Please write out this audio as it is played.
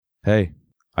Hey,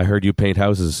 I heard you paint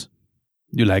houses.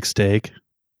 You like steak?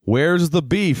 Where's the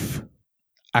beef?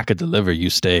 I could deliver you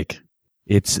steak.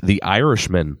 It's the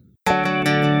Irishman.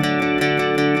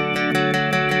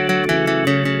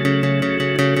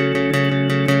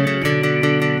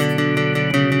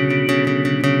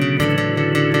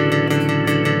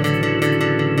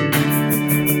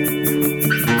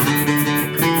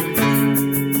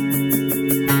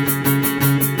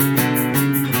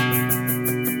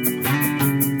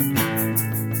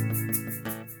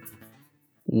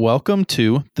 Welcome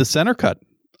to The Center Cut.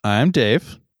 I'm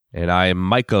Dave. And I am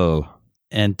Michael.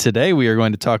 And today we are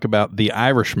going to talk about The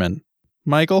Irishman.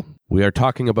 Michael? We are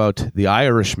talking about The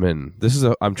Irishman.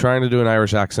 I'm trying to do an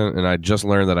Irish accent, and I just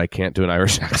learned that I can't do an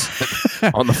Irish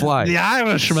accent on the fly. The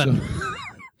Irishman.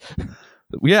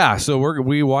 So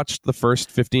we watched the first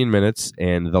 15 minutes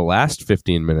and the last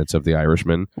 15 minutes of The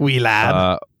Irishman. We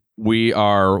lad. We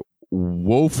are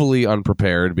woefully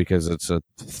unprepared because it's a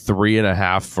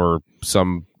 3.5 or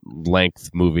some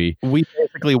length movie. We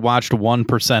basically watched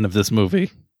 1% of this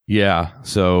movie. Yeah,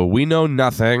 so we know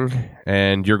nothing,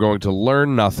 and you're going to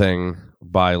learn nothing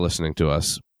by listening to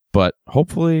us. But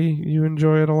hopefully you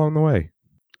enjoy it along the way.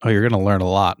 Oh, you're going to learn a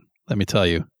lot, let me tell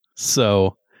you.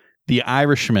 So, The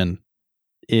Irishman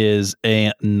is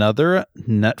another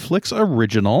Netflix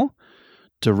original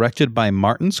directed by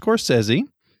Martin Scorsese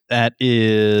that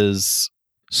is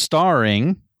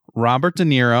starring Robert De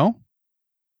Niro,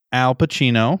 Al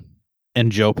Pacino,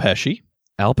 and Joe Pesci.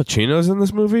 Al Pacino's in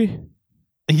this movie?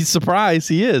 He's surprised.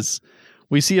 He is.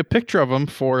 We see a picture of him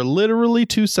for literally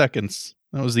 2 seconds.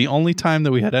 That was the only time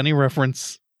that we had any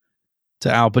reference to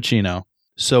Al Pacino.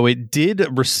 So it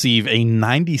did receive a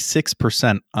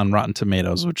 96% on Rotten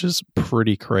Tomatoes, which is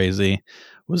pretty crazy.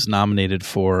 Was nominated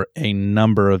for a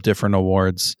number of different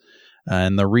awards.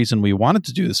 And the reason we wanted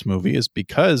to do this movie is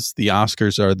because the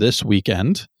Oscars are this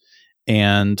weekend,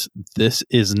 and this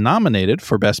is nominated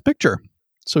for Best Picture.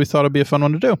 So we thought it'd be a fun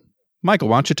one to do. Michael,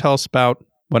 why don't you tell us about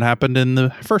what happened in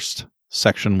the first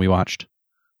section we watched?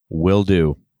 Will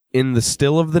do. In the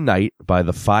Still of the Night by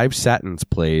the Five Satins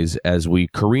plays as we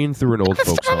careen through an old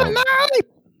folks home.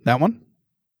 That one?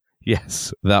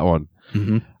 Yes, that one.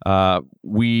 Mm-hmm.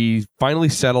 We finally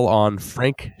settle on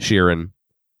Frank Sheeran,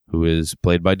 who is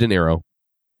played by De Niro,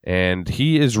 and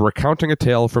he is recounting a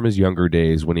tale from his younger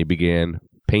days when he began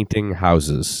painting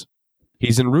houses.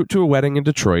 He's en route to a wedding in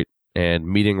Detroit and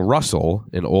meeting Russell,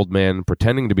 an old man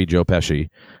pretending to be Joe Pesci,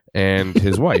 and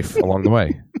his wife along the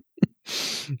way.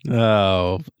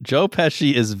 Oh, Joe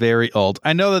Pesci is very old.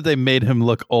 I know that they made him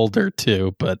look older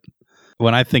too, but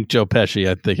when I think Joe Pesci,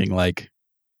 I'm thinking like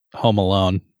Home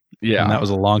Alone. Yeah. And that was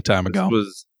a long time ago.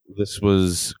 This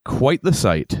was quite the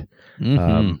sight.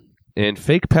 Mm-hmm. And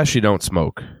fake Pesci don't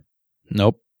smoke.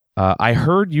 Nope. I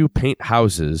heard you paint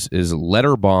houses is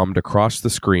letter bombed across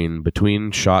the screen between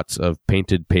shots of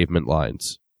painted pavement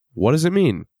lines. What does it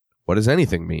mean? What does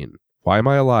anything mean? Why am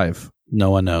I alive? No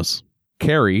one knows.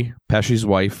 Carrie, Pesci's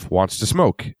wife, wants to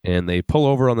smoke, and they pull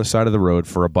over on the side of the road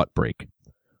for a butt break,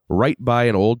 right by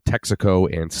an old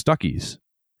Texaco and Stuckey's.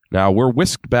 Now, we're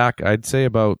whisked back, I'd say,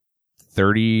 about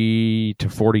 30 to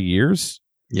 40 years.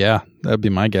 Yeah, that'd be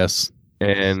my guess.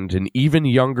 And an even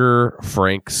younger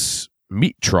Frank's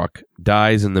meat truck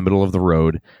dies in the middle of the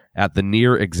road at the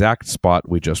near exact spot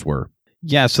we just were.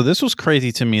 Yeah, so this was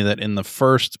crazy to me that in the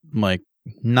first,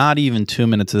 not even 2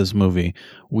 minutes of this movie,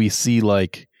 we see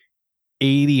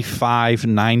 85,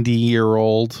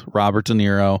 90-year-old Robert De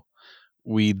Niro.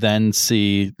 We then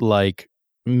see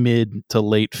mid to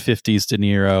late 50s De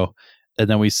Niro, and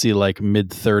then we see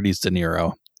mid 30s De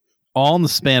Niro, all in the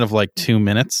span of 2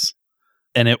 minutes,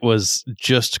 and it was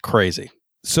just crazy.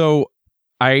 So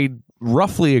I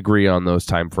roughly agree on those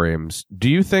time frames. Do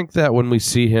you think that when we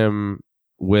see him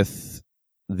with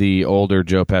the older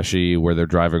Joe Pesci, where they're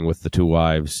driving with the two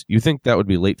wives, you think that would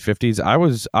be late 50s? I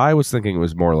was thinking it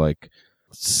was more like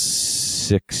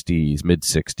 60s, mid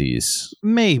 60s.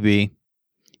 Maybe.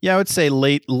 Yeah, I would say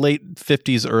late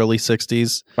 50s, early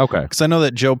 60s. Okay. Because I know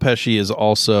that Joe Pesci is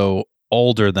also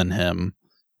older than him.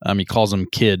 He calls him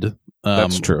kid.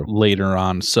 That's true. Later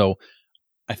on. So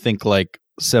I think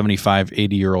 75,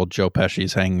 80-year-old Joe Pesci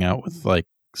is hanging out with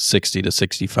 60 to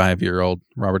 65-year-old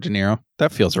Robert De Niro.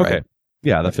 That feels right. Okay.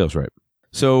 Yeah, that feels right.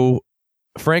 So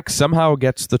Frank somehow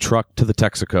gets the truck to the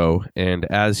Texaco, and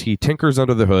as he tinkers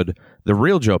under the hood, the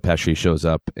real Joe Pesci shows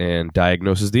up and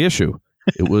diagnoses the issue.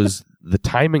 It was the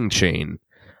timing chain,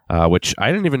 which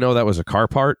I didn't even know that was a car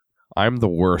part. I'm the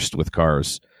worst with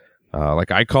cars.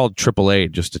 I called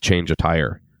AAA just to change a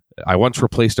tire. I once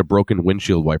replaced a broken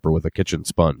windshield wiper with a kitchen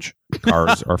sponge.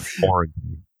 Cars are foreign.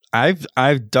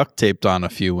 I've duct taped on a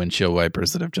few windshield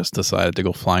wipers that have just decided to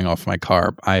go flying off my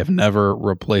car. I have never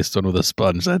replaced one with a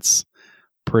sponge. That's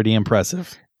pretty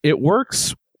impressive. It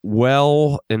works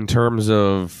well in terms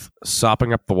of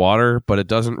sopping up the water, but it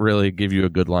doesn't really give you a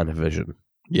good line of vision.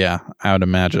 Yeah, I would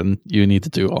imagine you need to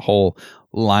do a whole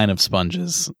line of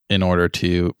sponges in order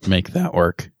to make that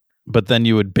work. But then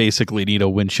you would basically need a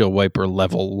windshield wiper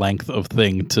level length of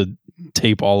thing to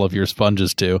tape all of your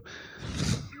sponges to.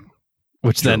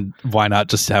 Which then, why not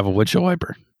just have a windshield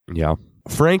wiper? Yeah.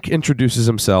 Frank introduces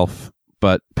himself,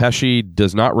 but Pesci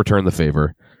does not return the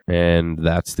favor, and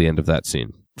that's the end of that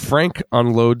scene. Frank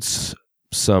unloads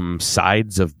some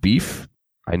sides of beef.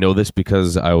 I know this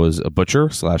because I was a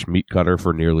butcher/meat cutter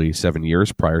for nearly 7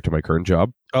 years prior to my current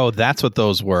job. Oh, that's what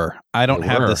those were. I don't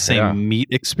have the same meat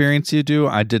experience you do.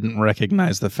 I didn't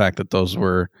recognize the fact that those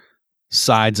were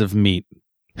sides of meat.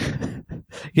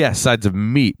 Yeah, sides of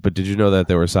meat, but did you know that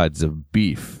there were sides of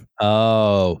beef?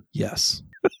 Oh, yes.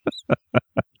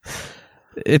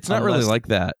 It's not really like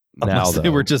that now, though. They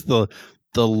were just the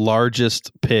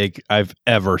largest pig I've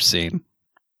ever seen.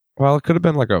 Well, it could have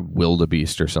been like a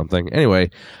wildebeest or something. Anyway,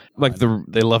 like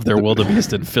they love their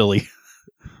wildebeest in Philly.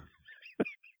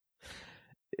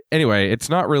 Anyway, it's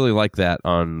not really like that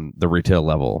on the retail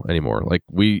level anymore. Like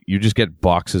you just get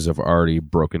boxes of already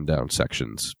broken down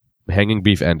sections. Hanging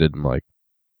beef ended in like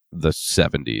the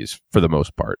 70s for the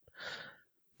most part.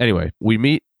 Anyway, we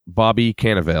meet Bobby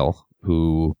Cannavale,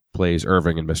 who plays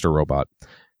Irving in Mr. Robot.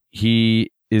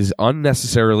 He is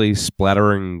unnecessarily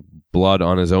splattering blood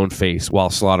on his own face while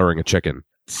slaughtering a chicken.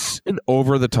 It's an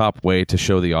over-the-top way to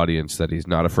show the audience that he's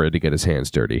not afraid to get his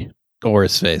hands dirty. Or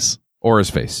his face.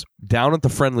 Down at the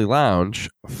Friendly Lounge,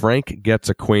 Frank gets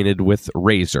acquainted with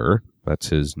Razor. That's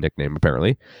his nickname,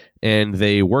 apparently. And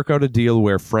they work out a deal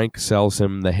where Frank sells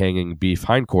him the hanging beef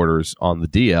hindquarters on the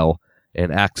DL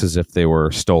and acts as if they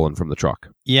were stolen from the truck.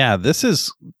 Yeah, this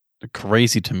is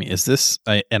crazy to me. Is this...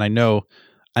 and I know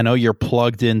you're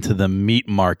plugged into the meat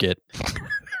market.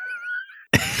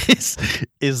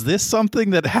 Is this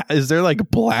something that... is there like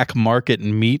black market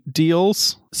meat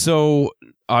deals? So...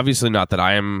 Obviously not that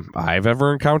I've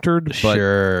ever encountered, but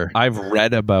sure. I've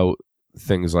read about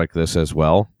things like this as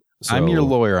well. So I'm your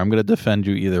lawyer. I'm going to defend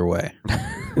you either way.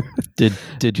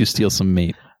 Did you steal some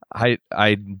meat?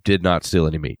 I did not steal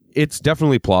any meat. It's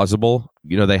definitely plausible.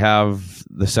 You know, they have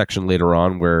the section later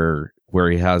on where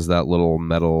he has that little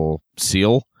metal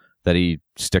seal that he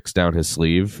sticks down his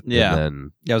sleeve. Yeah. And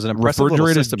then it was an impressive little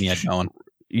system he had going.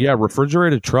 Yeah,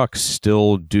 refrigerated trucks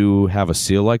still do have a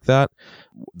seal like that.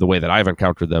 The way that I've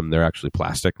encountered them, they're actually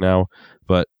plastic now,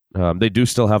 but they do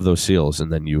still have those seals,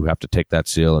 and then you have to take that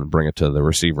seal and bring it to the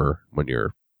receiver when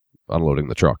you're unloading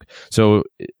the truck. So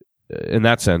in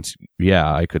that sense,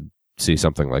 yeah, I could see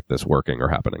something like this working or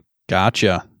happening.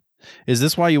 Gotcha. Is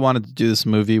this why you wanted to do this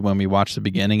movie when we watched the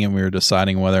beginning and we were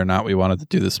deciding whether or not we wanted to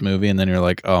do this movie, and then you're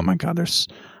like, oh my God,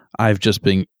 I've just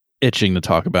been itching to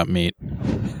talk about meat.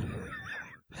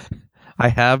 I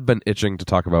have been itching to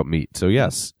talk about meat, so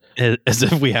yes. As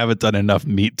if we haven't done enough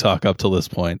meat talk up till this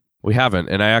point. We haven't,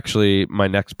 and my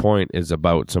next point is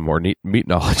about some more meat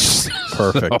knowledge.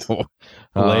 Perfect. So,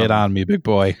 lay it on me, big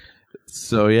boy.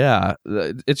 So yeah,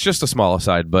 it's just a small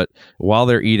aside, but while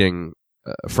they're eating,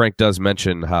 Frank does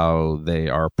mention how they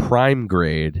are prime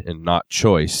grade and not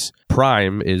choice.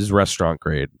 Prime is restaurant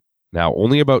grade. Now,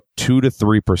 only about 2 to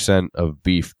 3% of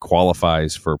beef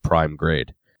qualifies for prime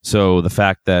grade. So the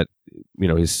fact that, you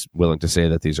know, he's willing to say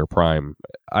that these are prime.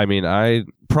 I mean,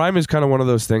 prime is kind of one of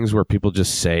those things where people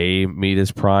just say meat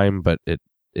is prime, but it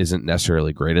isn't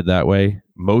necessarily graded that way.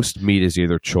 Most meat is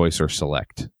either choice or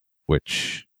select,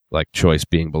 which, like, choice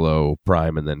being below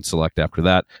prime and then select after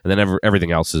that. And then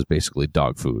everything else is basically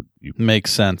dog food.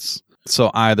 Makes sense.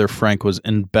 So either Frank was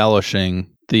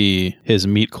embellishing his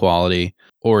meat quality,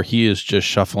 or he is just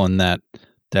shuffling that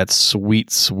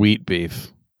sweet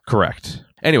beef. Correct.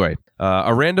 Anyway,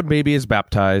 a random baby is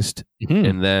baptized,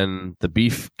 and then the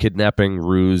beef kidnapping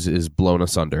ruse is blown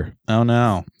asunder. Oh,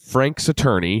 no. Frank's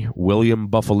attorney, William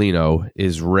Buffalino,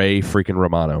 is Ray freaking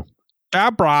Romano.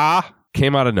 Abra!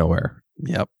 Came out of nowhere.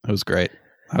 Yep, it was great.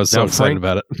 I was so excited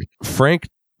about it. Frank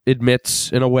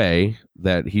admits, in a way,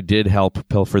 that he did help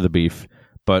pilfer the beef,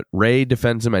 but Ray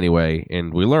defends him anyway,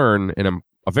 and we learn, in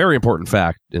a very important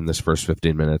fact in this first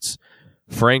 15 minutes,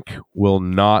 Frank will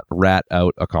not rat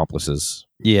out accomplices.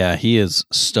 Yeah, he is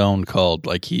stone cold.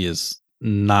 Like, he is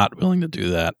not willing to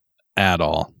do that at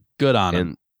all. Good on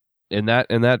him. And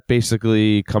that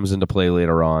basically comes into play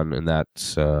later on, and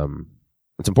that's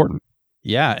it's important.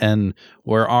 Yeah, and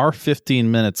where our 15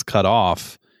 minutes cut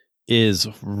off is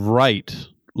right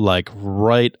like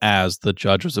right as the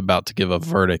judge was about to give a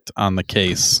verdict on the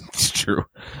case. It's true.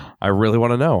 I really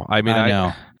want to know. I mean, I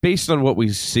know. Based on what we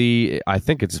see, I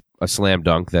think it's a slam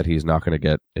dunk that he's not going to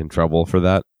get in trouble for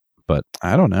that. But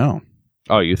I don't know.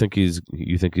 Oh, you think he's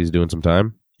doing some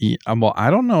time? Yeah, well,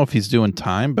 I don't know if he's doing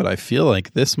time, but I feel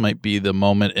like this might be the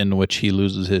moment in which he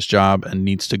loses his job and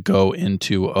needs to go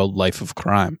into a life of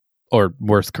crime, or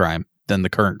worse crime than the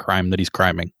current crime that he's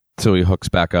criming. So he hooks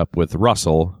back up with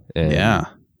Russell. And, yeah.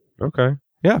 Okay.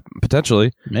 Yeah,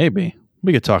 potentially. Maybe.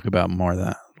 We could talk about more of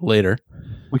that later.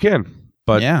 We can.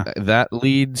 But yeah, that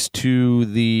leads to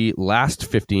the last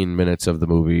 15 minutes of the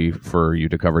movie for you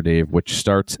to cover, Dave, which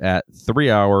starts at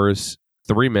 3 hours,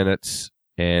 3 minutes,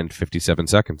 and 57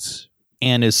 seconds.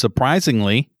 And is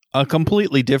surprisingly a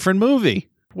completely different movie.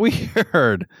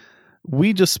 Weird.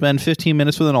 We just spend 15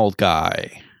 minutes with an old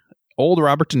guy. Old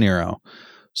Robert De Niro.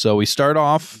 So we start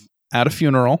off at a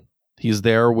funeral. He's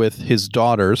there with his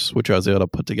daughters, which I was able to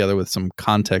put together with some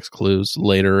context clues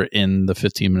later in the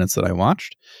 15 minutes that I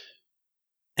watched.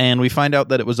 And we find out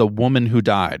that it was a woman who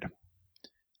died.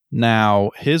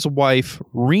 Now, his wife,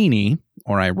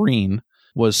 Irene,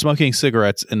 was smoking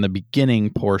cigarettes in the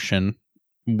beginning portion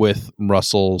with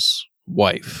Russell's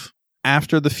wife.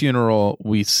 After the funeral,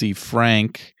 we see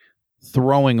Frank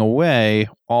throwing away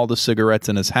all the cigarettes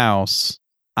in his house.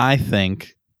 I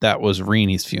think that was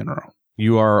Irene's funeral.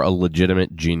 You are a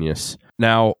legitimate genius.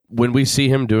 Now, when we see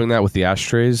him doing that with the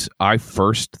ashtrays, I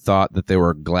first thought that they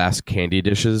were glass candy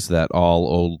dishes that all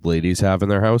old ladies have in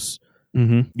their house.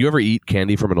 Mm-hmm. You ever eat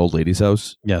candy from an old lady's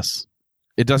house? Yes.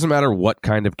 It doesn't matter what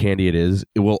kind of candy it is.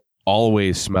 It will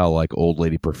always smell like old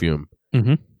lady perfume.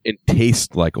 Mm-hmm. It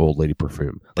tastes like old lady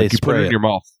perfume. Like you put it in your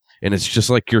mouth, and it's just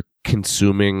like you're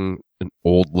consuming an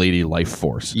old lady life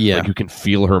force. Yeah. Like you can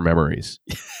feel her memories.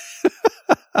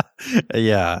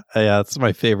 Yeah, that's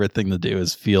my favorite thing to do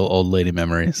is feel old lady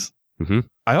memories. Mm-hmm.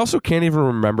 I also can't even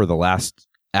remember the last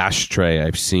ashtray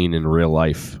I've seen in real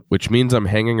life, which means I'm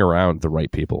hanging around the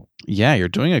right people. Yeah, you're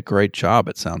doing a great job,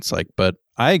 it sounds like. But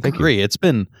I agree. It's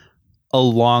been a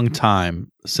long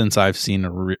time since I've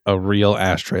seen a real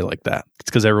ashtray like that. It's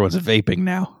because everyone's vaping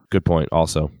now. Good point,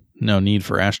 also. No need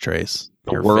for ashtrays.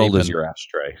 The world is your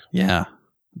ashtray. Yeah.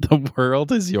 The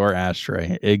world is your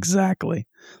ashtray. Exactly.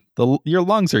 Your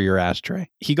lungs are your ashtray.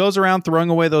 He goes around throwing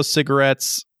away those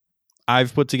cigarettes.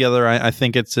 I've put together, I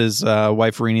think it's his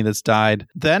wife, Irene, that's died.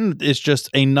 Then it's just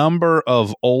a number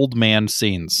of old man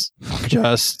scenes.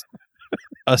 Just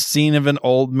a scene of an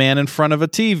old man in front of a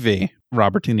TV.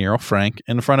 Robert De Niro, Frank,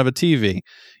 in front of a TV.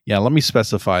 Yeah, let me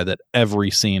specify that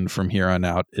every scene from here on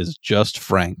out is just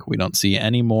Frank. We don't see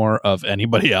any more of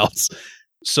anybody else.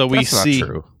 So we see... That's not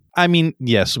true. I mean,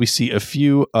 yes, we see a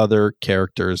few other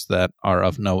characters that are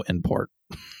of no import.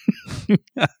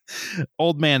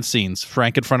 Old man scenes.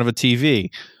 Frank in front of a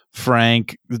TV.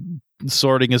 Frank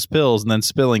sorting his pills and then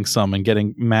spilling some and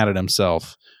getting mad at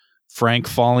himself. Frank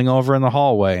falling over in the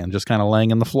hallway and just kind of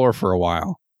laying on the floor for a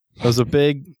while.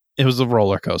 It was a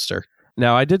roller coaster.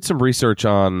 Now, I did some research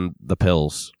on the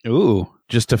pills. Ooh.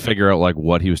 Just to figure out like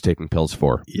what he was taking pills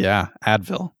for. Yeah,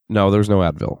 Advil. No, there's no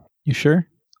Advil. You sure?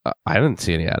 I didn't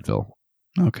see any Advil.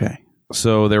 Okay.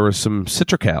 So there was some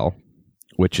Citracal,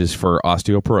 which is for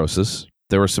osteoporosis.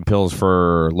 There were some pills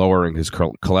for lowering his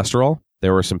cholesterol.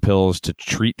 There were some pills to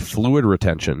treat fluid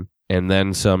retention, and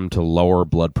then some to lower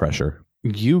blood pressure.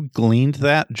 You gleaned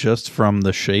that just from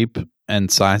the shape and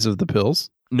size of the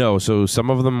pills? No, so some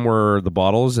of them were the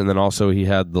bottles, and then also he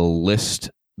had the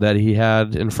list that he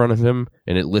had in front of him,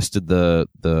 and it listed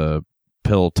the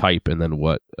pill type and then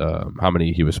what how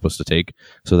many he was supposed to take.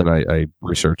 So then I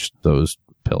researched those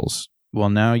pills. Well,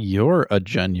 now you're a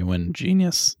genuine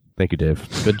genius. Thank you, Dave.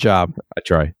 Good job. I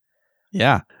try.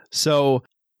 Yeah. So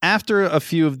after a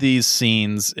few of these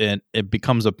scenes, it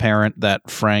becomes apparent that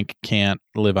Frank can't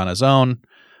live on his own.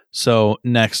 So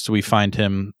next we find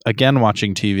him again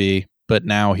watching TV, but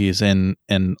now he's in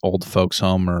an old folks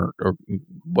home or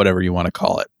whatever you want to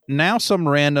call it. Now some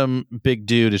random big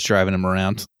dude is driving him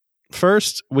around.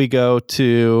 First, we go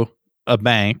to a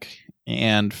bank,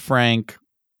 and Frank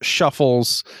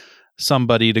shuffles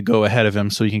somebody to go ahead of him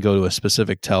so he can go to a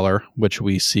specific teller, which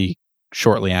we see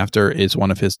shortly after is one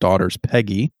of his daughters,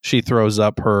 Peggy. She throws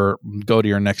up her go to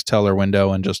your next teller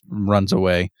window and just runs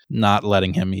away, not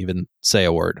letting him even say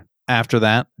a word. After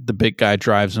that, the big guy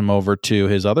drives him over to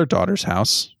his other daughter's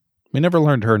house. We never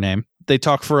learned her name. They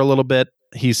talk for a little bit.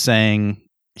 He's saying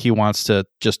he wants to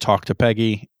just talk to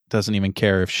Peggy. Doesn't even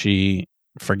care if she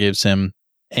forgives him.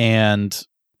 And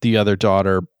the other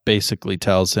daughter basically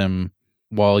tells him,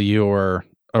 well, you're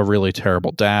a really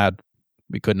terrible dad,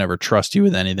 We could never trust you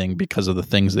with anything because of the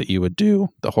things that you would do,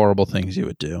 the horrible things you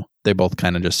would do. They both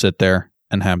kind of just sit there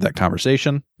and have that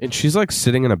conversation. And she's like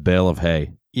sitting in a bale of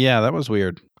hay. Yeah, that was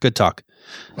weird. Good talk.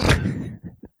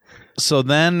 So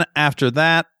then after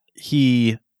that,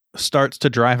 he starts to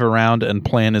drive around and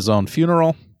plan his own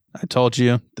funeral. I told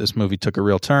you, this movie took a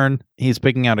real turn. He's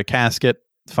picking out a casket,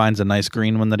 finds a nice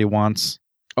green one that he wants.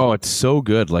 Oh, it's so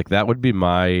good. Like, that would be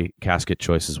my casket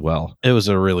choice as well. It was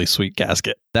a really sweet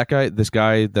casket. This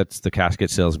guy that's the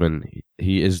casket salesman,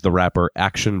 he is the rapper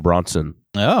Action Bronson.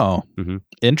 Oh,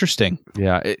 Interesting.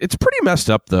 Yeah, it's pretty messed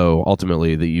up, though,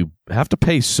 ultimately, that you have to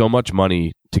pay so much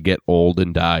money to get old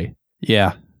and die.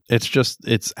 Yeah,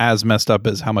 it's as messed up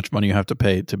as how much money you have to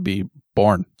pay to be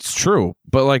born. It's true,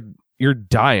 but like, you're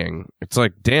dying. It's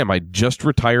like, damn, I just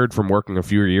retired from working a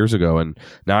few years ago, and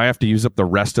now I have to use up the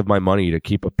rest of my money to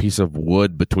keep a piece of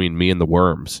wood between me and the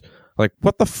worms. Like,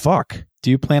 what the fuck?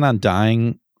 Do you plan on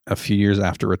dying a few years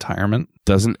after retirement?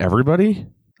 Doesn't everybody?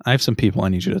 I have some people I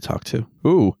need you to talk to.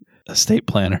 Ooh. Estate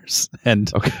planners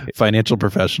and financial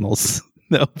professionals.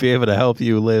 They'll be able to help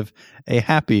you live a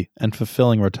happy and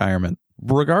fulfilling retirement.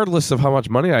 Regardless of how much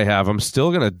money I have, I'm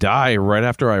still going to die right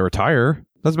after I retire.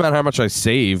 Doesn't matter how much I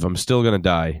save, I'm still going to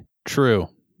die. True.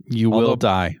 You will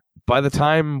die. By the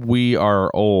time we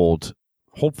are old,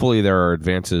 hopefully there are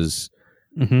advances.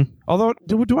 Mm-hmm. Although,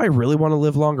 do I really want to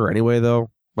live longer anyway,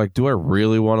 though? Like, do I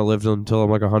really want to live until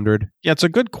I'm like 100? Yeah, it's a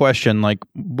good question. Like,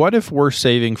 what if we're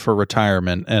saving for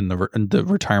retirement and the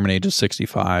retirement age is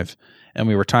 65 and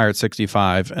we retire at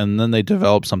 65 and then they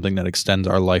develop something that extends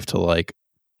our life to like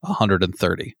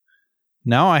 130?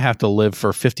 Now I have to live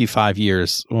for 55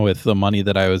 years with the money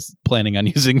that I was planning on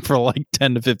using for like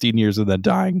 10 to 15 years and then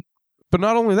dying. But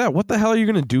not only that, what the hell are you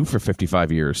going to do for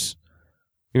 55 years?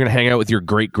 You're going to hang out with your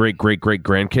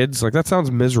great-great-great-great-grandkids? Like, that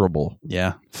sounds miserable.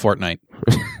 Yeah, Fortnite.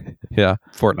 Yeah.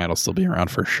 Fortnite will still be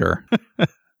around for sure.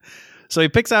 So he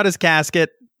picks out his casket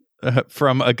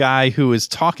from a guy who is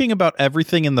talking about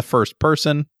everything in the first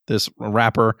person, this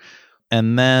rapper.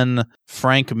 And then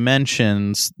Frank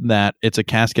mentions that it's a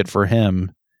casket for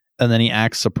him, and then he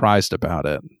acts surprised about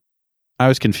it. I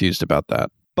was confused about that.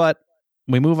 But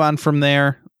we move on from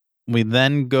there. We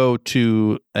then go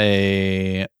to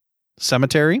a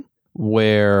cemetery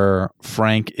where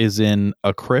Frank is in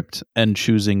a crypt and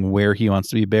choosing where he wants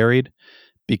to be buried,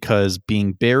 because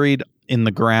being buried in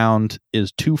the ground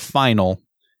is too final.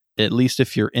 At least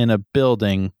if you're in a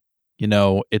building, you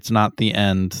know, it's not the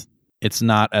end. It's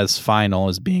not as final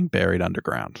as being buried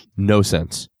underground. No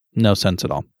sense. No sense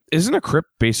at all. Isn't a crypt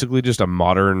basically just a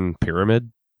modern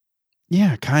pyramid?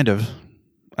 Yeah, kind of.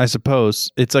 I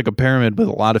suppose. It's like a pyramid with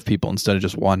a lot of people instead of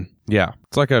just one. Yeah.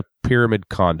 It's like a pyramid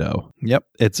condo. Yep.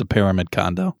 It's a pyramid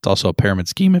condo. It's also a pyramid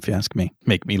scheme, if you ask me.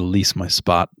 Make me lease my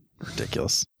spot.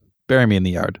 Ridiculous. Bury me in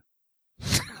the yard.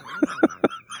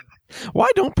 Why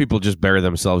don't people just bury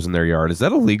themselves in their yard? Is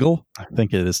that illegal? I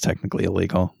think it is technically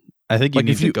illegal. I think you Like,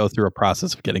 need if you to go through a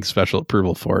process of getting special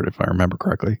approval for it, if I remember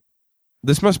correctly.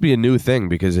 This must be a new thing,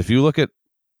 because if you look at,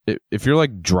 if you're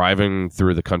like driving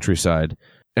through the countryside,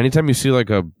 anytime you see like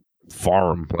a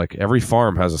farm, like every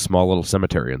farm has a small little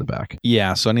cemetery in the back.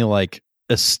 Yeah, so any like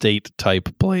estate type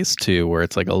place too, where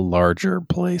it's like a larger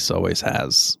place always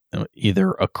has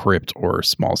either a crypt or a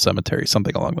small cemetery,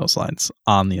 something along those lines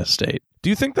on the estate. Do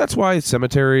you think that's why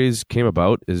cemeteries came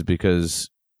about, is because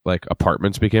like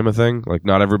apartments became a thing? Like,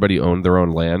 not everybody owned their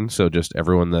own land, so just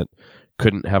everyone that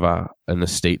couldn't have an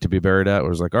estate to be buried at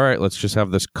was like, all right, let's just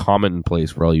have this common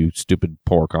place for all you stupid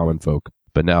poor common folk.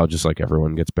 But now just like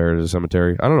everyone gets buried at a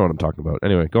cemetery. I don't know what I'm talking about.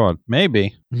 Anyway, go on.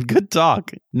 Maybe. Good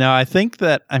talk. No, I think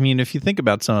that, I mean, if you think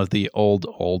about some of the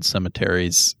old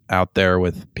cemeteries out there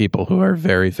with people who are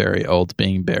very, very old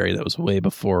being buried, that was way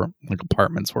before like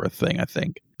apartments were a thing, I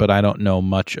think. But I don't know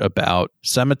much about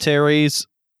cemeteries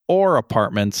or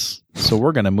apartments, so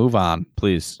we're going to move on.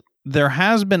 Please. There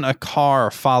has been a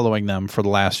car following them for the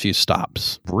last few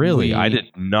stops. Really? I did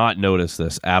not notice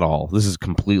this at all. This is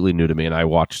completely new to me, and I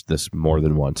watched this more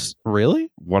than once.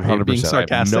 Really? 100%. Are you being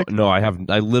sarcastic?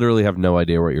 I literally have no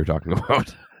idea what you're talking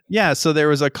about. Yeah, so there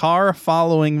was a car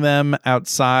following them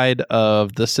outside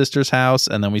of the sister's house,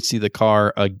 and then we see the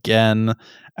car again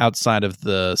outside of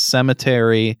the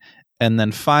cemetery, and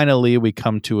then finally we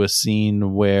come to a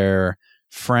scene where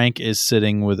Frank is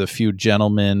sitting with a few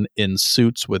gentlemen in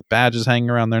suits with badges hanging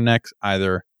around their necks,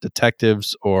 either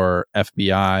detectives or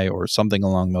FBI or something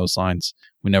along those lines.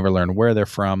 We never learn where they're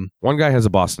from. One guy has a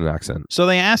Boston accent. So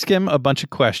they ask him a bunch of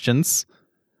questions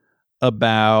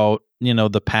about, you know,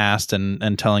 the past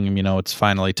and telling him, you know, it's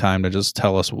finally time to just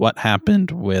tell us what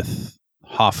happened with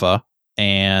Hoffa.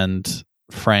 And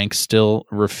Frank still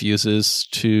refuses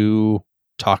to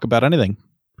talk about anything.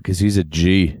 Because he's a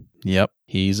G. Yep,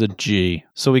 he's a G.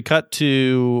 So we cut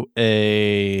to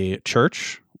a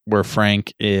church where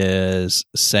Frank is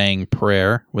saying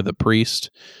prayer with a priest.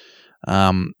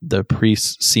 The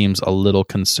priest seems a little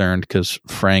concerned because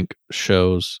Frank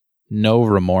shows no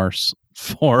remorse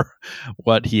for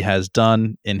what he has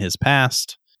done in his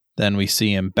past. Then we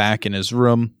see him back in his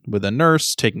room with a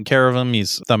nurse taking care of him.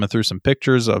 He's thumbing through some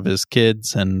pictures of his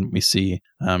kids, and we see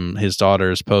his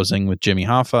daughters posing with Jimmy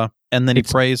Hoffa. And then he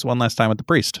prays one last time with the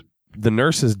priest. The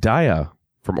nurse is Daya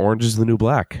from Orange is the New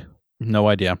Black. No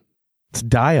idea. It's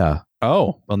Daya.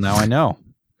 Oh, well, now I know.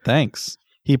 Thanks.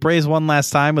 He prays one last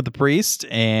time with the priest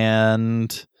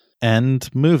and end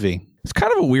movie. It's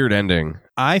kind of a weird ending.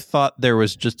 I thought there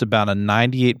was just about a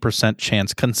 98%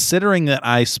 chance, considering that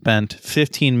I spent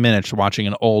 15 minutes watching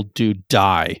an old dude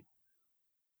die,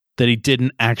 that he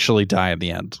didn't actually die at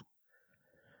the end.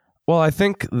 Well, I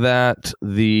think that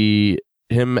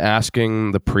him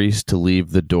asking the priest to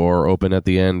leave the door open at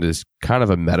the end is kind of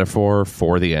a metaphor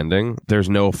for the ending. There's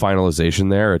no finalization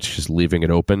there. It's just leaving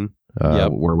it open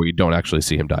where we don't actually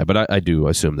see him die. But I do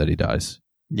assume that he dies.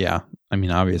 Yeah. I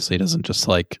mean, obviously he doesn't just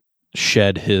like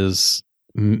shed his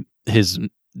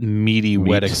meaty,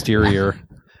 wet exterior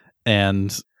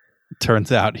and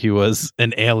turns out he was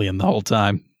an alien the whole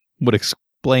time. Would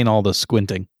explain all the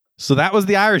squinting. So that was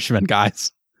The Irishman,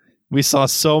 guys. We saw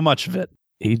so much of it.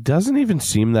 He doesn't even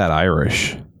seem that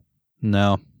Irish.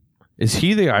 No. Is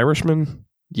he the Irishman?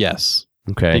 Yes.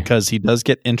 Okay. Because he does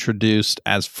get introduced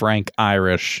as Frank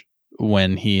Irish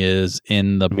when he is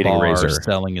in the Meeting bar Razor.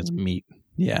 selling his meat.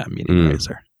 Yeah, Meeting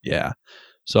Razor. Yeah.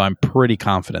 So I'm pretty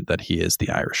confident that he is the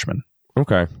Irishman.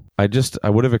 Okay. I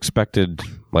would have expected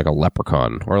like a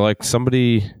leprechaun or like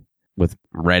somebody with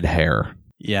red hair.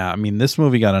 Yeah, I mean, this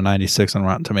movie got a 96 on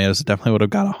Rotten Tomatoes. It definitely would have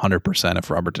got 100%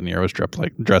 if Robert De Niro was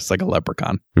dressed like a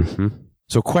leprechaun. Mm-hmm.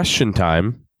 So question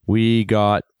time. We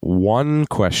got one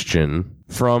question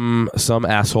from some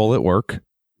asshole at work.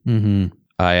 Mm-hmm.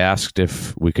 I asked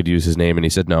if we could use his name, and he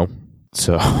said no.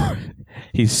 So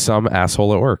he's some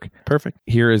asshole at work. Perfect.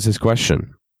 Here is his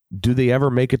question. Do they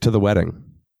ever make it to the wedding?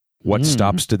 What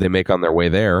stops did they make on their way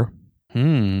there?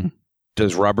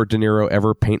 Does Robert De Niro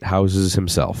ever paint houses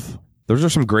himself? Those are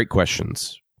some great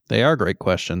questions. They are great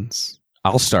questions.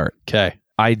 I'll start. Okay.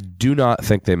 I do not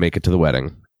think they make it to the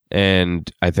wedding.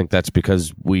 And I think that's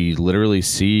because we literally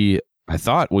I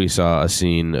thought we saw a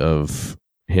scene of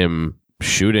him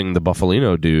shooting the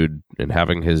Buffalino dude and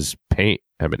having his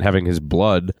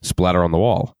blood splatter on the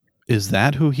wall. Is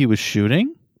that who he was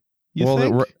shooting?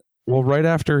 Well, right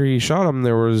after he shot him,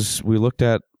 we looked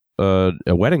at a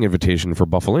wedding invitation for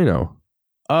Buffalino.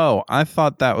 Oh, I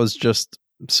thought that was just...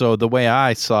 So the way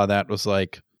I saw that was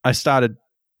like, I started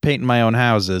painting my own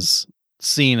houses,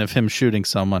 scene of him shooting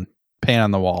someone, paint on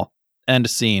the wall, end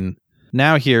scene.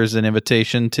 Now here's an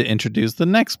invitation to introduce the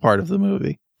next part of the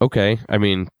movie. Okay, I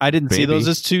mean... I didn't see those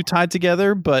as two tied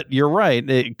together, but you're right.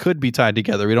 It could be tied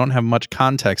together. We don't have much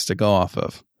context to go off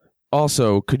of.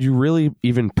 Also, could you really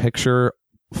even picture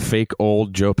fake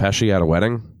old Joe Pesci at a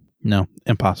wedding? No,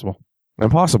 impossible.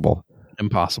 Impossible.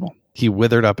 He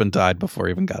withered up and died before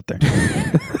he even got there.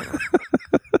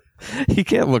 He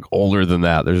can't look older than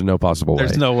that. There's no possible way.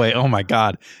 There's no way. Oh my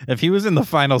God. If he was in the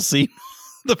final scene,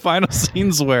 the final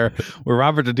scenes where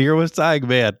Robert De Niro was dying,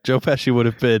 man, Joe Pesci would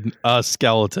have been a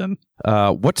skeleton.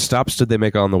 What stops did they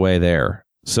make on the way there?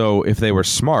 So if they were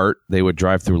smart, they would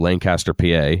drive through Lancaster,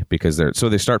 PA, because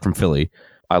they start from Philly.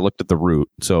 I looked at the route.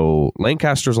 So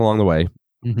Lancaster's along the way.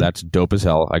 Mm-hmm. That's dope as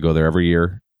hell. I go there every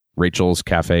year. Rachel's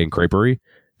Cafe and Creperie.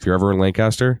 If you're ever in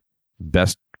Lancaster,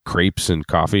 best crepes and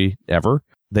coffee ever.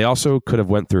 They also could have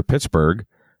went through Pittsburgh.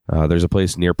 There's a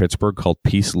place near Pittsburgh called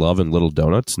Peace, Love, and Little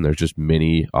Donuts, and there's just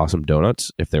many awesome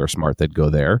donuts. If they were smart, they'd go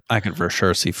there. I could for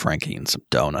sure see Frankie and some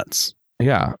donuts.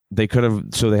 Yeah, they could have.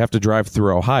 So they have to drive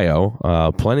through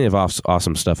Ohio. Plenty of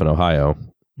awesome stuff in Ohio.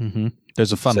 Mm-hmm.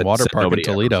 There's a fun water park in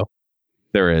Toledo. Ever.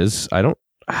 There is. I don't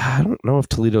know if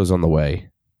Toledo's on the way.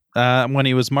 When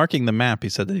he was marking the map, he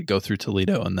said that he'd go through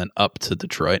Toledo and then up to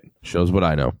Detroit. Shows what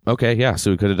I know. Okay, yeah,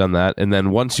 so we could have done that. And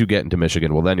then once you get into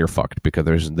Michigan, well, then you're fucked because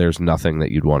there's nothing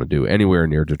that you'd want to do anywhere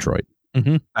near Detroit.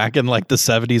 Mm-hmm. Back in like the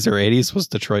 70s or 80s, was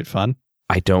Detroit fun?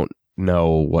 I don't know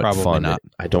what Probably fun. Not.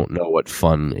 I don't know what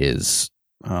fun is.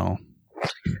 Oh,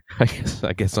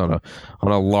 I guess on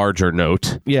a larger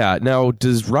note, yeah. Now,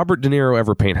 does Robert De Niro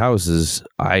ever paint houses?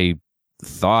 I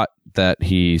thought that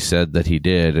he said that he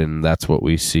did, and that's what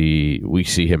we see. We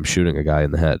see him shooting a guy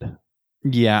in the head.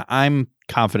 Yeah, I'm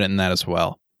confident in that as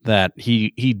well. That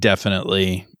he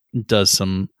definitely does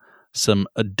some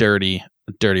dirty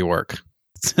work.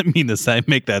 I mean, I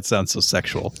make that sound so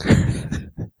sexual.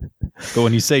 But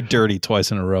when you say dirty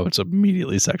twice in a row, it's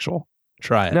immediately sexual.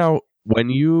 Try it. Now, when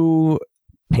you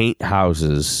paint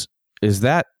houses, is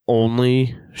that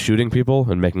only shooting people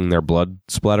and making their blood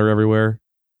splatter everywhere?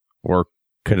 Or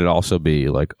could it also be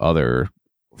like other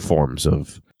forms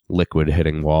of liquid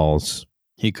hitting walls?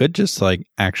 He could just like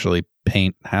actually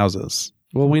paint houses.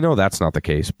 Well, we know that's not the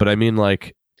case, but I mean,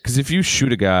 like, because if you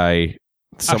shoot a guy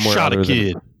somewhere, I shot a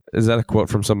kid. Is that a quote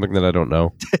from something that I don't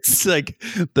know? It's like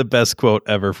the best quote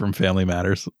ever from Family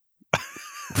Matters.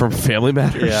 From Family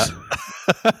Matters?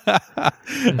 Yeah.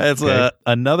 It's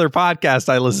another podcast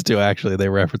I listen to, actually. They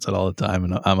reference it all the time,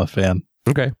 and I'm a fan.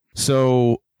 Okay.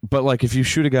 So, but like if you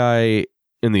shoot a guy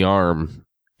in the arm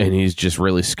and he's just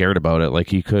really scared about it, like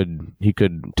he could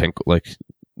like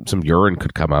some urine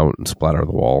could come out and splatter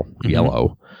the wall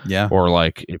yellow. Yeah. Or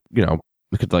like, it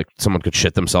could like someone could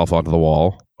shit themselves onto the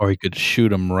wall. Or he could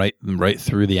shoot him right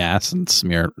through the ass and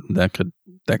smear. That could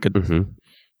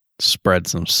spread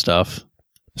some stuff.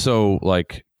 So,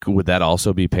 like, would that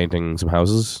also be painting some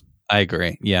houses? I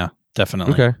agree. Yeah,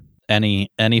 definitely. Okay.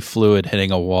 Any fluid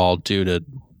hitting a wall due to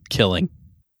killing.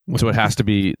 So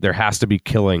there has to be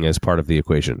killing as part of the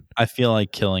equation. I feel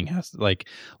like killing has like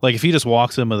if he just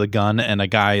walks in with a gun and a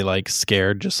guy like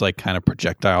scared just like kind of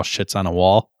projectile shits on a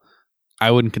wall,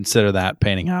 I wouldn't consider that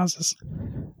painting houses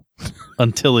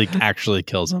until he actually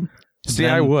kills him. See,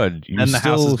 I would. And the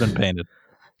house has been painted.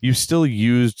 You still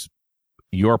used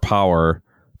your power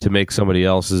to make somebody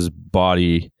else's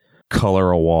body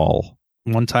color a wall.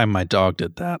 One time my dog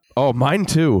did that. Oh, mine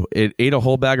too. It ate a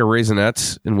whole bag of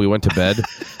Raisinets and we went to bed.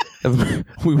 And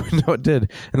it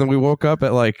did. And then we woke up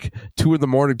at like 2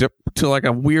 a.m. to like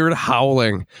a weird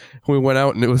howling. We went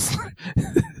out and it was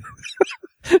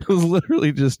it was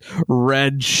literally just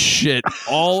red shit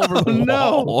all over the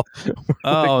wall.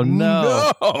 Oh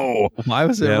no. No. Why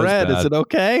was it red? Is it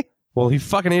okay? Well, he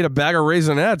fucking ate a bag of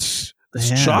Raisinets.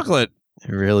 It's chocolate.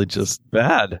 It really just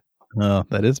bad. Oh,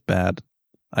 that is bad.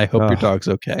 I hope your dog's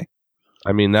okay.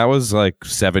 I mean, that was like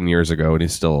 7 years ago and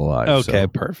he's still alive. Okay, so.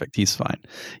 Perfect. He's fine.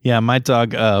 Yeah, my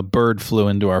dog, bird flew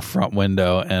into our front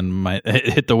window and it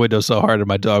hit the window so hard and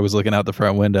my dog was looking out the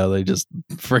front window. They just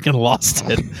freaking lost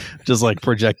it. Just like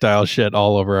projectile shit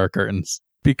all over our curtains.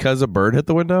 Because a bird hit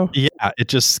the window? Yeah, it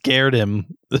just scared him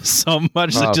so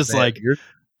much that just man. like...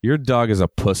 Your dog is a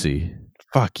pussy.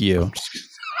 Fuck you.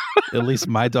 At least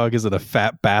my dog isn't a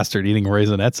fat bastard eating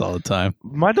Raisinets all the time.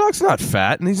 My dog's not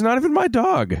fat, and he's not even my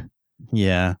dog.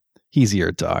 Yeah, he's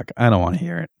your dog. I don't want to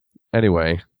hear it.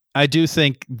 Anyway. I do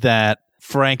think that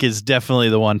Frank is definitely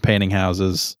the one painting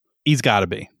houses. He's got to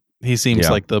be. He seems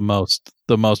like the most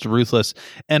ruthless.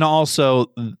 And also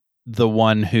the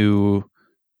one who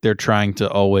they're trying to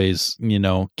always,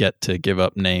 get to give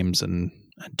up names and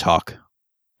talk.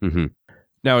 Mm-hmm.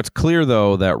 Now, it's clear,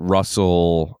 though, that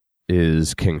Russell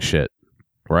is king shit,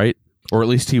 right? Or at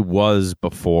least he was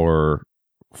before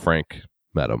Frank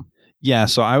met him. Yeah,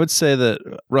 so I would say that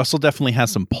Russell definitely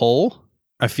has some pull.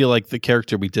 I feel like the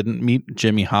character we didn't meet,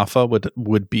 Jimmy Hoffa,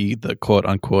 would be the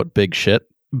quote-unquote big shit.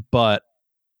 But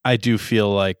I do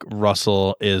feel like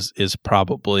Russell is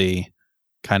probably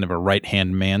kind of a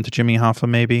right-hand man to Jimmy Hoffa,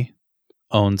 maybe.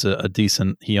 Owns a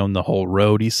decent... He owned the whole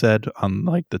road, he said, on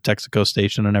like the Texaco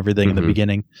station and everything in the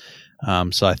beginning.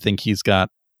 So I think he's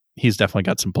definitely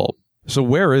got some pull. So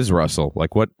where is Russell?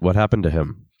 Like, what happened to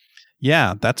him?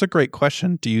 Yeah, that's a great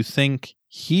question. Do you think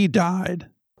he died?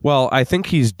 Well, I think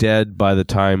he's dead by the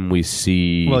time we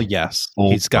see... Well, yes,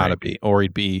 he's got to be, or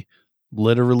he'd be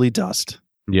literally dust.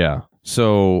 Yeah.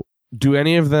 So do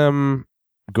any of them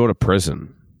go to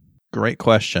prison? Great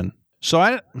question.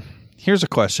 So here's a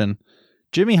question.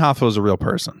 Jimmy Hoffa is a real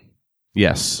person.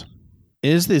 Yes.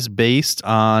 Is this based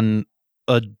on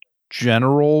a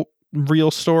general real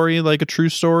story, like a true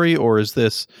story, or is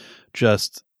this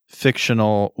just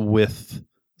fictional with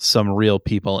some real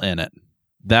people in it?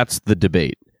 That's the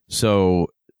debate. So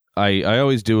I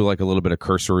always do like a little bit of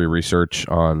cursory research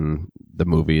on the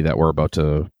movie that we're about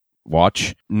to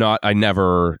watch. I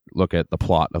never look at the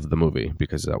plot of the movie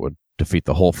because that would defeat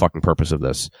the whole fucking purpose of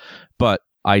this. But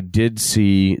I did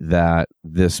see that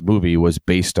this movie was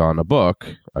based on a book.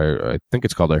 I think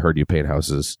it's called I Heard You Paint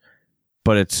Houses,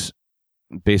 but it's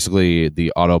basically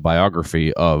the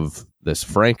autobiography of this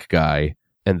Frank guy,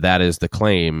 and that is the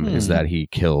claim is that he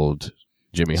killed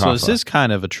Jimmy Hoffa. So this is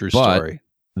kind of a true story.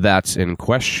 That's in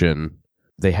question.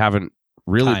 They haven't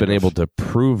really been able to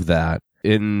prove that.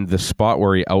 In the spot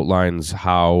where he outlines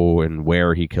how and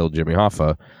where he killed Jimmy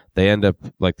Hoffa, they end up,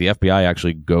 like, the FBI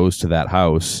actually goes to that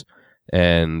house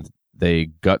and they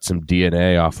got some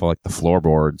DNA off of, like, the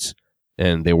floorboards,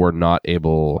 and they were not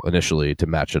able initially to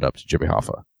match it up to Jimmy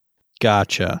Hoffa.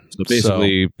 Gotcha. So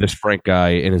basically, this Frank guy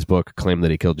in his book claimed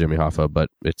that he killed Jimmy Hoffa, but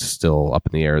it's still up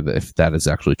in the air if that is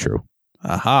actually true.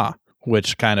 Aha.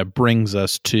 Which kind of brings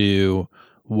us to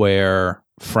where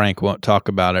Frank won't talk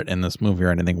about it in this movie or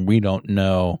anything. We don't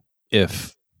know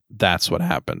if that's what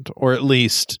happened, or at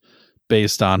least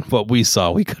based on what we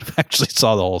saw, we could have actually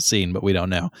saw the whole scene, but we don't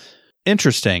know.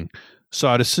 Interesting. So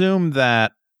I'd assume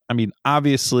that,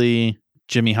 obviously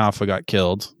Jimmy Hoffa got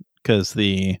killed because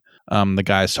the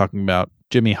guy's talking about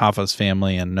Jimmy Hoffa's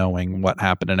family and knowing what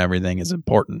happened and everything is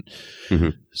important. Mm-hmm.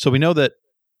 So we know that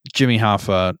Jimmy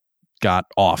Hoffa got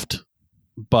offed,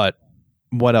 but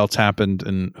what else happened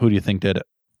and who do you think did it?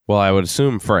 Well, I would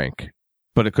assume Frank,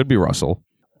 but it could be Russell.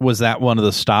 Was that one of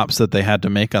the stops that they had to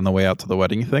make on the way out to the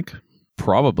wedding, you think?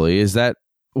 Probably. Is that...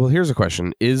 Well, here's a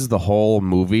question. Is the whole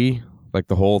movie, like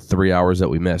the whole 3 hours that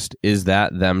we missed, is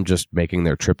that them just making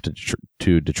their trip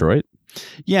to Detroit?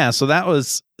 Yeah, so that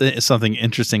was something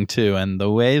interesting too. And the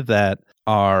way that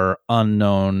our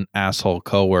unknown asshole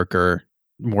coworker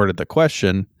worded the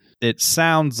question, it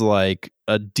sounds like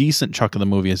a decent chunk of the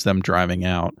movie is them driving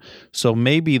out. So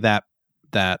maybe that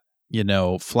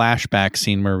flashback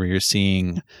scene where you're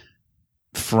seeing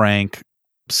Frank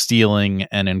stealing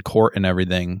and in court and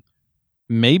everything,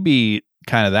 maybe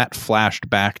kind of that flashed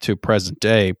back to present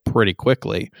day pretty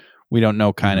quickly. We don't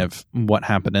know kind of what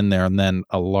happened in there. And then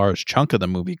a large chunk of the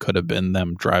movie could have been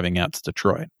them driving out to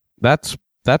Detroit. That's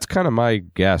kind of my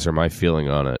guess or my feeling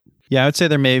on it. Yeah, I would say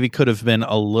there maybe could have been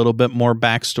a little bit more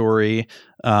backstory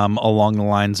along the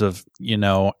lines of,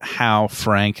 how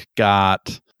Frank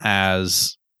got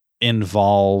as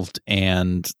involved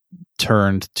and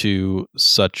turned to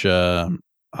such a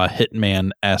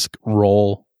hitman-esque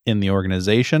role in the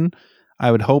organization.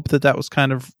 I would hope that was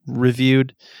kind of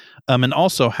reviewed. And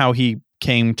also how he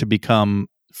came to become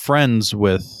friends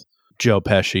with Joe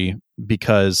Pesci,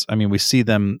 because we see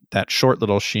them that short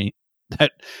little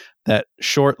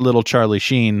Charlie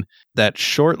Sheen, that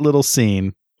short little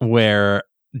scene where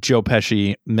Joe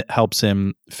Pesci helps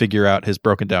him figure out his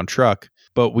broken down truck,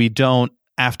 but we don't.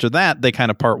 After that, they kind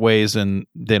of part ways and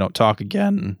they don't talk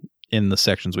again in the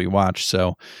sections we watch.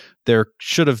 So there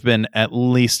should have been at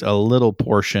least a little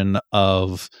portion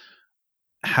of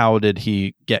how did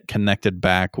he get connected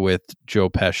back with Joe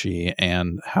Pesci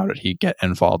and how did he get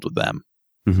involved with them?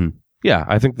 Mm-hmm. Yeah,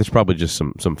 I think there's probably just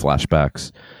some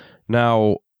flashbacks.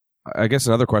 Now, I guess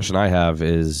another question I have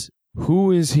is,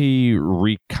 who is he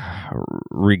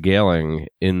regaling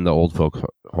in the old folk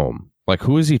home? Like,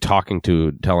 who is he talking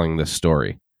to telling this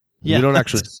story? Yeah, you don't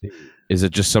actually see. Is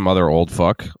it just some other old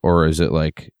fuck, or is it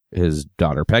like his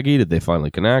daughter Peggy? Did they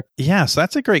finally connect? Yeah, so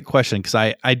that's a great question, because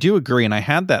I do agree, and I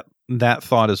had that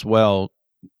thought as well.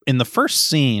 In the first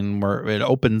scene where it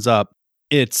opens up,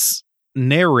 it's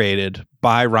narrated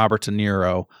by Robert De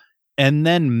Niro, and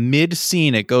then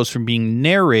mid-scene it goes from being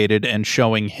narrated and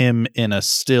showing him in a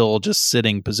still just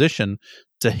sitting position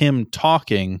to him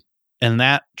talking, and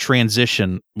that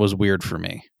transition was weird for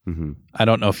me. Mm-hmm. I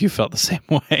don't know if you felt the same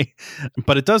way,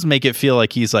 but it does make it feel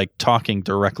like he's like talking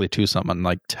directly to someone,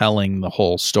 like telling the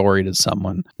whole story to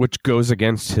someone, which goes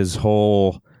against his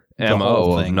whole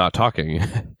MO of not talking.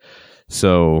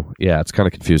 So yeah, it's kind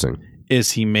of confusing.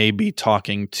 Is he maybe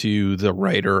talking to the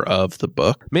writer of the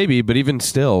book? Maybe, but even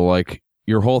still, like,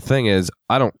 your whole thing is,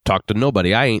 I don't talk to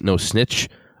nobody. I ain't no snitch.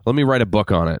 Let me write a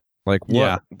book on it. Like,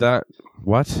 what? Yeah.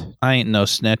 What? I ain't no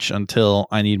snitch until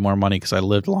I need more money because I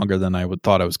lived longer than I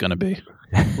thought I was going to be.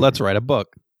 Let's write a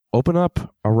book. Open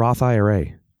up a Roth IRA.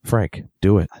 Frank,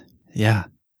 do it. Yeah.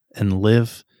 And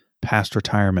live past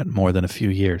retirement more than a few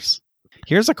years.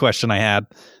 Here's a question I had.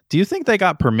 Do you think they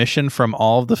got permission from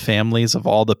all of the families of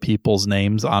all the people's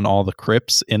names on all the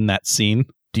crypts in that scene?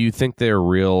 Do you think they're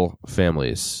real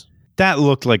families? That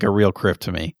looked like a real crypt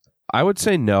to me. I would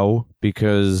say no,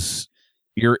 because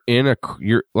you're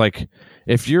like,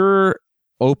 if you're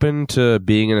open to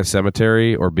being in a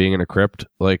cemetery or being in a crypt,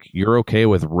 like, you're okay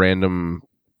with random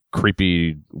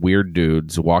creepy weird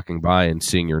dudes walking by and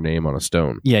seeing your name on a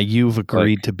stone. Yeah, you've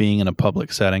agreed to being in a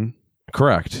public setting.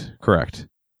 Correct.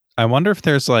 I wonder if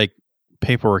there's like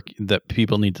paperwork that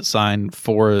people need to sign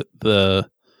for the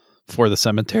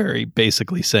cemetery,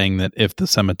 basically saying that if the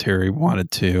cemetery wanted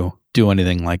to do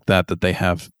anything like that, that they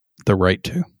have the right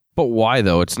to. But why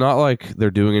though? It's not like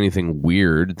they're doing anything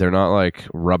weird. They're not like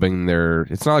rubbing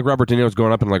it's not like Robert De Niro's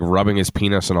going up and like rubbing his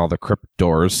penis on all the crypt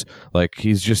doors. Like,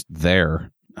 he's just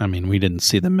there. I mean, we didn't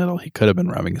see the middle. He could have been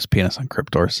rubbing his penis on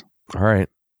crypt doors. All right.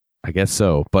 I guess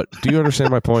so. But do you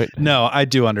understand my point? No, I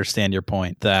do understand your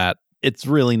point that it's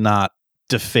really not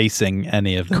defacing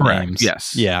any of the Correct. names.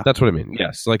 Yes. Yeah. That's what I mean.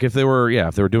 Yes. Like if they were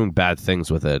doing bad things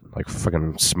with it, like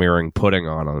fucking smearing pudding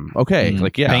on them. Okay.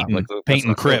 Like, yeah.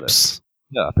 Painting Crips.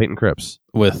 Yeah. Painting Crips.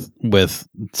 With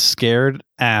scared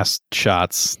ass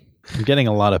shots. I'm getting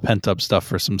a lot of pent up stuff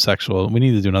for some sexual. We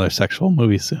need to do another sexual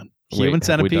movie soon. Human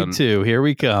Centipede 2. Here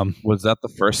we come. Was that the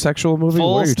first sexual movie?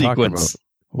 Full what are you sequence. talking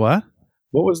about? What?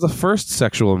 What was the first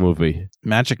sexual movie?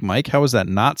 Magic Mike? How was that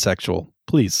not sexual?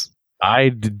 Please.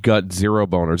 Got 0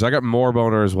 boners. I got more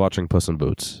boners watching Puss in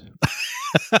Boots.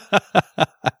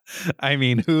 I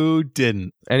mean, who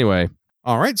didn't? Anyway.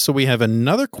 All right. So we have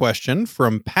another question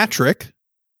from Patrick.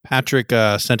 Patrick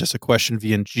sent us a question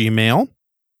via Gmail.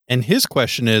 And his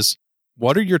question is,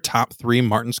 what are your top 3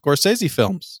 Martin Scorsese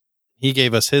films? He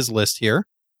gave us his list here.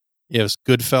 He has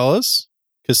Goodfellas,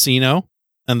 Casino,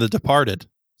 and The Departed.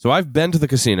 So I've been to the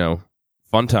Casino.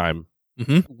 Fun time.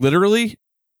 Mm-hmm. Literally,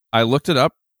 I looked it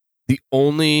up. The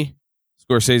only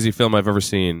Scorsese film I've ever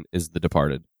seen is The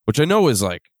Departed, which I know is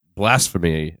like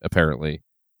blasphemy, apparently.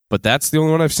 But that's the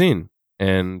only one I've seen.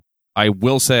 And I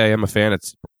will say I am a fan.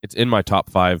 It's in my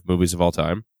top 5 movies of all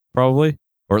time, probably.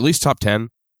 Or at least top 10.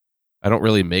 I don't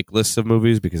really make lists of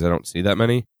movies because I don't see that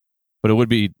many. But it would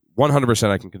be 100%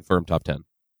 I can confirm top 10.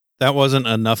 That wasn't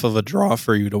enough of a draw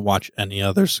for you to watch any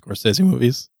other Scorsese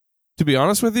movies? To be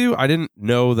honest with you, I didn't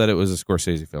know that it was a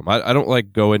Scorsese film. I don't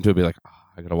like go into it and be like, oh,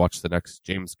 I gotta watch the next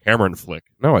James Cameron flick.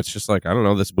 No, it's just like, I don't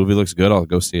know, this movie looks good, I'll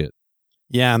go see it.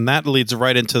 Yeah, and that leads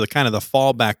right into the kind of the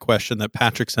fallback question that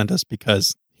Patrick sent us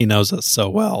because he knows us so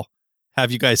well.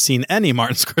 Have you guys seen any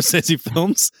Martin Scorsese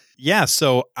films? Yeah,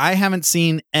 so I haven't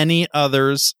seen any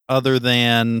others other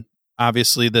than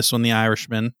obviously this one, The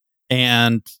Irishman,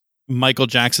 and Michael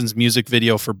Jackson's music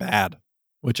video for Bad,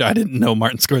 which I didn't know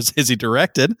Martin Scorsese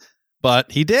directed,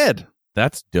 but he did.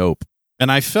 That's dope.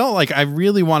 And I felt like I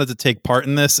really wanted to take part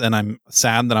in this, and I'm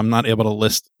sad that I'm not able to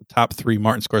list the top 3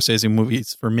 Martin Scorsese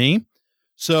movies for me.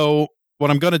 So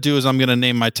what I'm going to do is I'm going to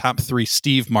name my top 3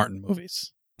 Steve Martin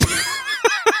movies.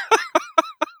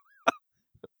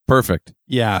 Perfect.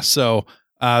 Yeah. So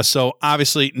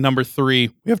obviously number 3,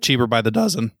 we have Cheaper by the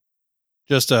Dozen.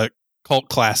 Just a cult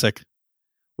classic.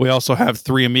 We also have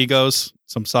 3 Amigos,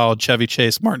 some solid Chevy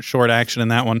Chase, Martin Short action in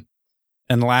that one.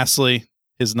 And lastly,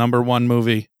 his number 1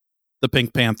 movie, The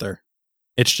Pink Panther.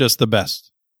 It's just the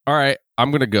best. All right,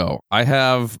 I'm going to go. I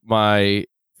have my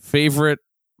favorite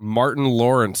Martin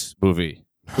Lawrence movie.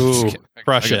 Ooh,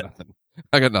 crush it.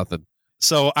 I got nothing.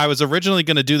 So I was originally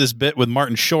going to do this bit with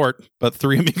Martin Short, but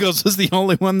 3 Amigos was the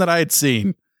only one that I had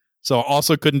seen. So I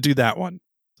also couldn't do that one.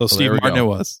 So Steve Martin it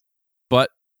was. But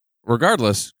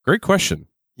regardless, great question.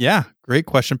 Yeah, great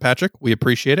question, Patrick. We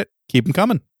appreciate it. Keep them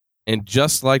coming. And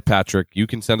just like Patrick, you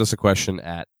can send us a question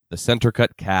at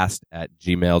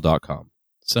thecentercutcast@gmail.com.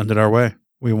 Send it our way.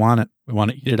 We want it. We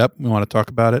want to eat it up. We want to talk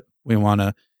about it. We want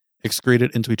to excrete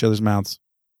it into each other's mouths.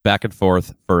 Back and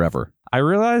forth forever. I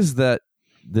realize that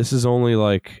this is only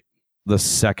like the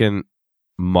second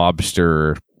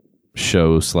mobster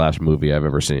show / movie I've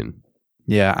ever seen.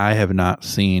 Yeah, I have not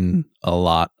seen a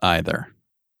lot either.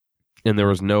 And there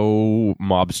was no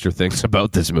mobster things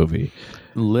about this movie.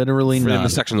 Literally none. In the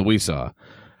section that we saw.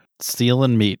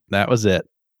 Stealing meat. That was it.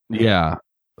 Yeah.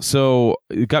 So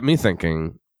it got me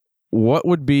thinking, what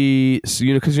would be, so,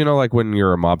 because like when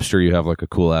you're a mobster, you have like a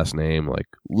cool ass name, like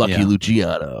Lucky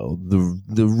Luciano,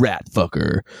 the rat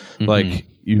fucker. Mm-hmm. Like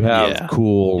you have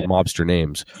cool mobster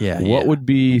names. Yeah. What would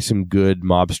be some good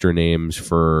mobster names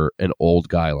for an old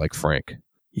guy like Frank?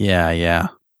 Yeah.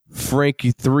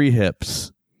 Frankie 3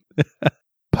 Hips.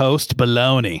 Post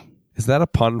Baloney. Is that a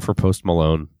pun for Post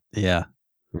Malone? Yeah.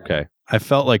 Okay. I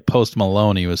felt like Post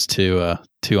Maloney was too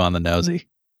on the nosy.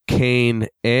 Cain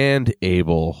and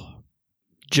Abel.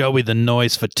 Joey the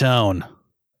Noise Fatone.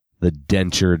 The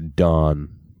Dentured Don.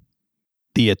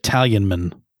 The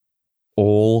Italianman.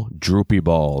 Ol' Droopy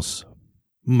Balls.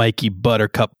 Mikey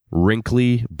Buttercup.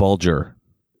 Wrinkly Bulger.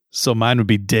 So mine would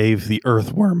be Dave the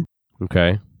Earthworm.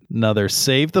 Okay. Another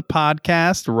save the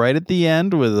podcast right at the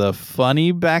end with a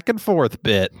funny back and forth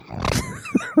bit.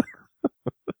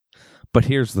 But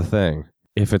here's the thing.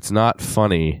 If it's not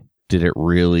funny, did it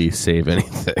really save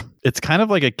anything? It's kind of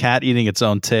like a cat eating its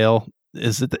own tail.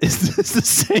 Is the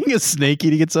saying a snake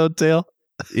eating its own tail?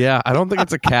 Yeah, I don't think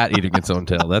it's a cat eating its own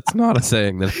tail. That's not a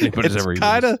saying that anybody's ever used.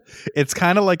 It's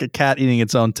kind of like a cat eating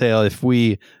its own tail. If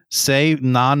we say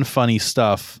non-funny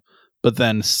stuff, but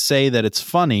then say that it's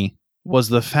funny, was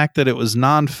the fact that it was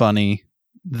non-funny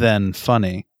then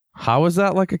funny? How is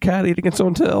that like a cat eating its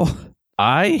own tail?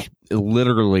 I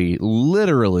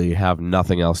literally have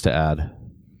nothing else to add.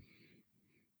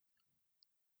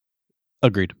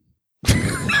 Agreed.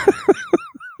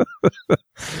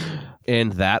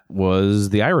 And that was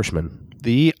The Irishman.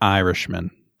 The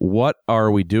Irishman. What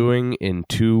are we doing in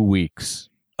 2 weeks?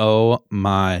 Oh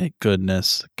my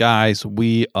goodness. Guys,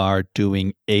 we are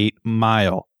doing 8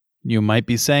 Mile. You might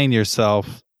be saying to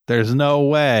yourself, there's no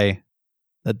way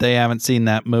that they haven't seen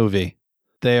that movie.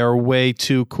 They are way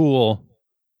too cool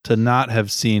to not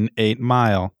have seen 8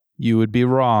 Mile. You would be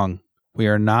wrong. We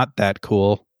are not that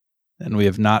cool, and we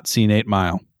have not seen 8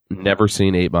 Mile. Never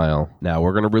seen 8 Mile. Now,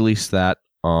 we're going to release that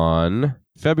on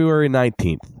February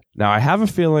 19th. Now, I have a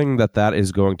feeling that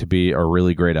is going to be a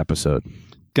really great episode.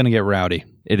 Going to get rowdy.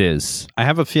 It is. I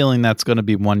have a feeling that's going to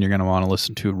be one you're going to want to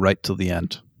listen to right till the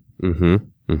end.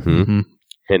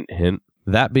 Hint, hint.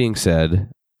 That being said,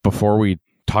 before we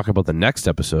talk about the next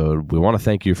episode, we want to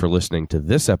thank you for listening to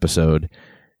this episode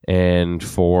and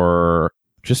for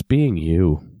just being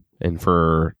you and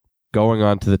for going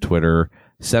on to the Twitter,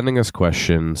 sending us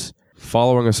questions,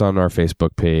 following us on our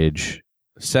Facebook page,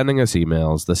 sending us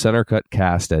emails,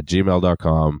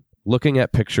 thecentercutcast@gmail.com, looking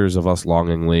at pictures of us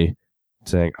longingly,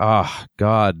 saying,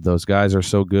 God, those guys are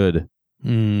so good.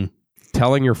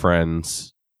 Telling your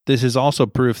friends. This is also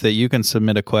proof that you can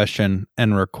submit a question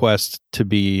and request to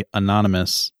be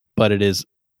anonymous, but it is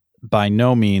by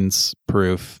no means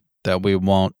proof that we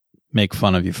won't make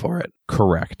fun of you for it.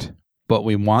 Correct. But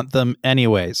we want them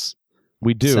anyways.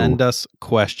 We do. Send us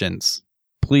questions.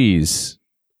 Please.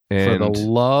 And for the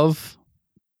love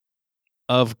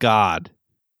of God.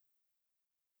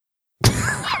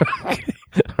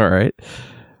 All right.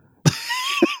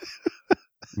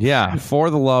 Yeah, for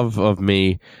the love of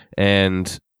me.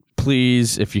 And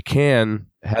please, if you can,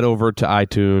 head over to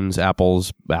iTunes,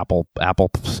 Apple's Apple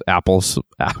Podcast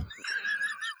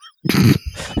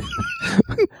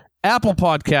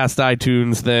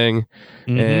iTunes thing,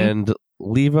 and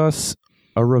leave us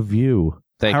a review.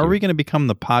 Thank you. How are we going to become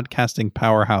the podcasting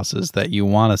powerhouses that you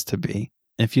want us to be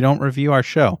if you don't review our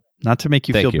show? Not to make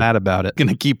you feel bad about it. I'm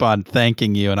going to keep on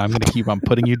thanking you, and I'm going to keep on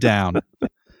putting you down.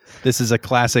 This is a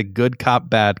classic good cop,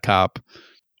 bad cop.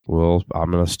 Well, I'm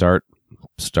going to start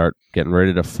getting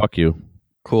ready to fuck you.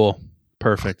 Cool.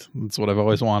 Perfect. That's what I've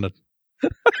always wanted.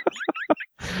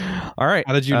 All right.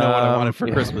 How did you know what I wanted for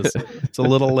Christmas? It's a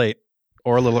little late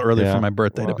or a little early for my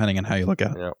birthday, depending on how you look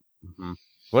at it. Yeah.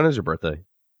 When is your birthday?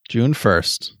 June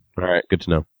 1st. All right. Good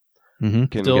to know.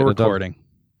 Still recording.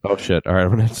 Oh, shit. All right. I'm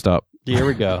going to hit stop. Here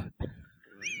we go.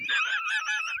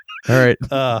 All right.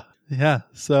 Yeah.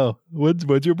 So,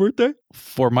 when's your birthday?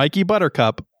 For Mikey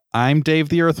Buttercup, I'm Dave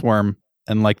the Earthworm,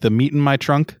 and like the meat in my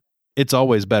trunk, it's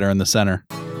always better in the center.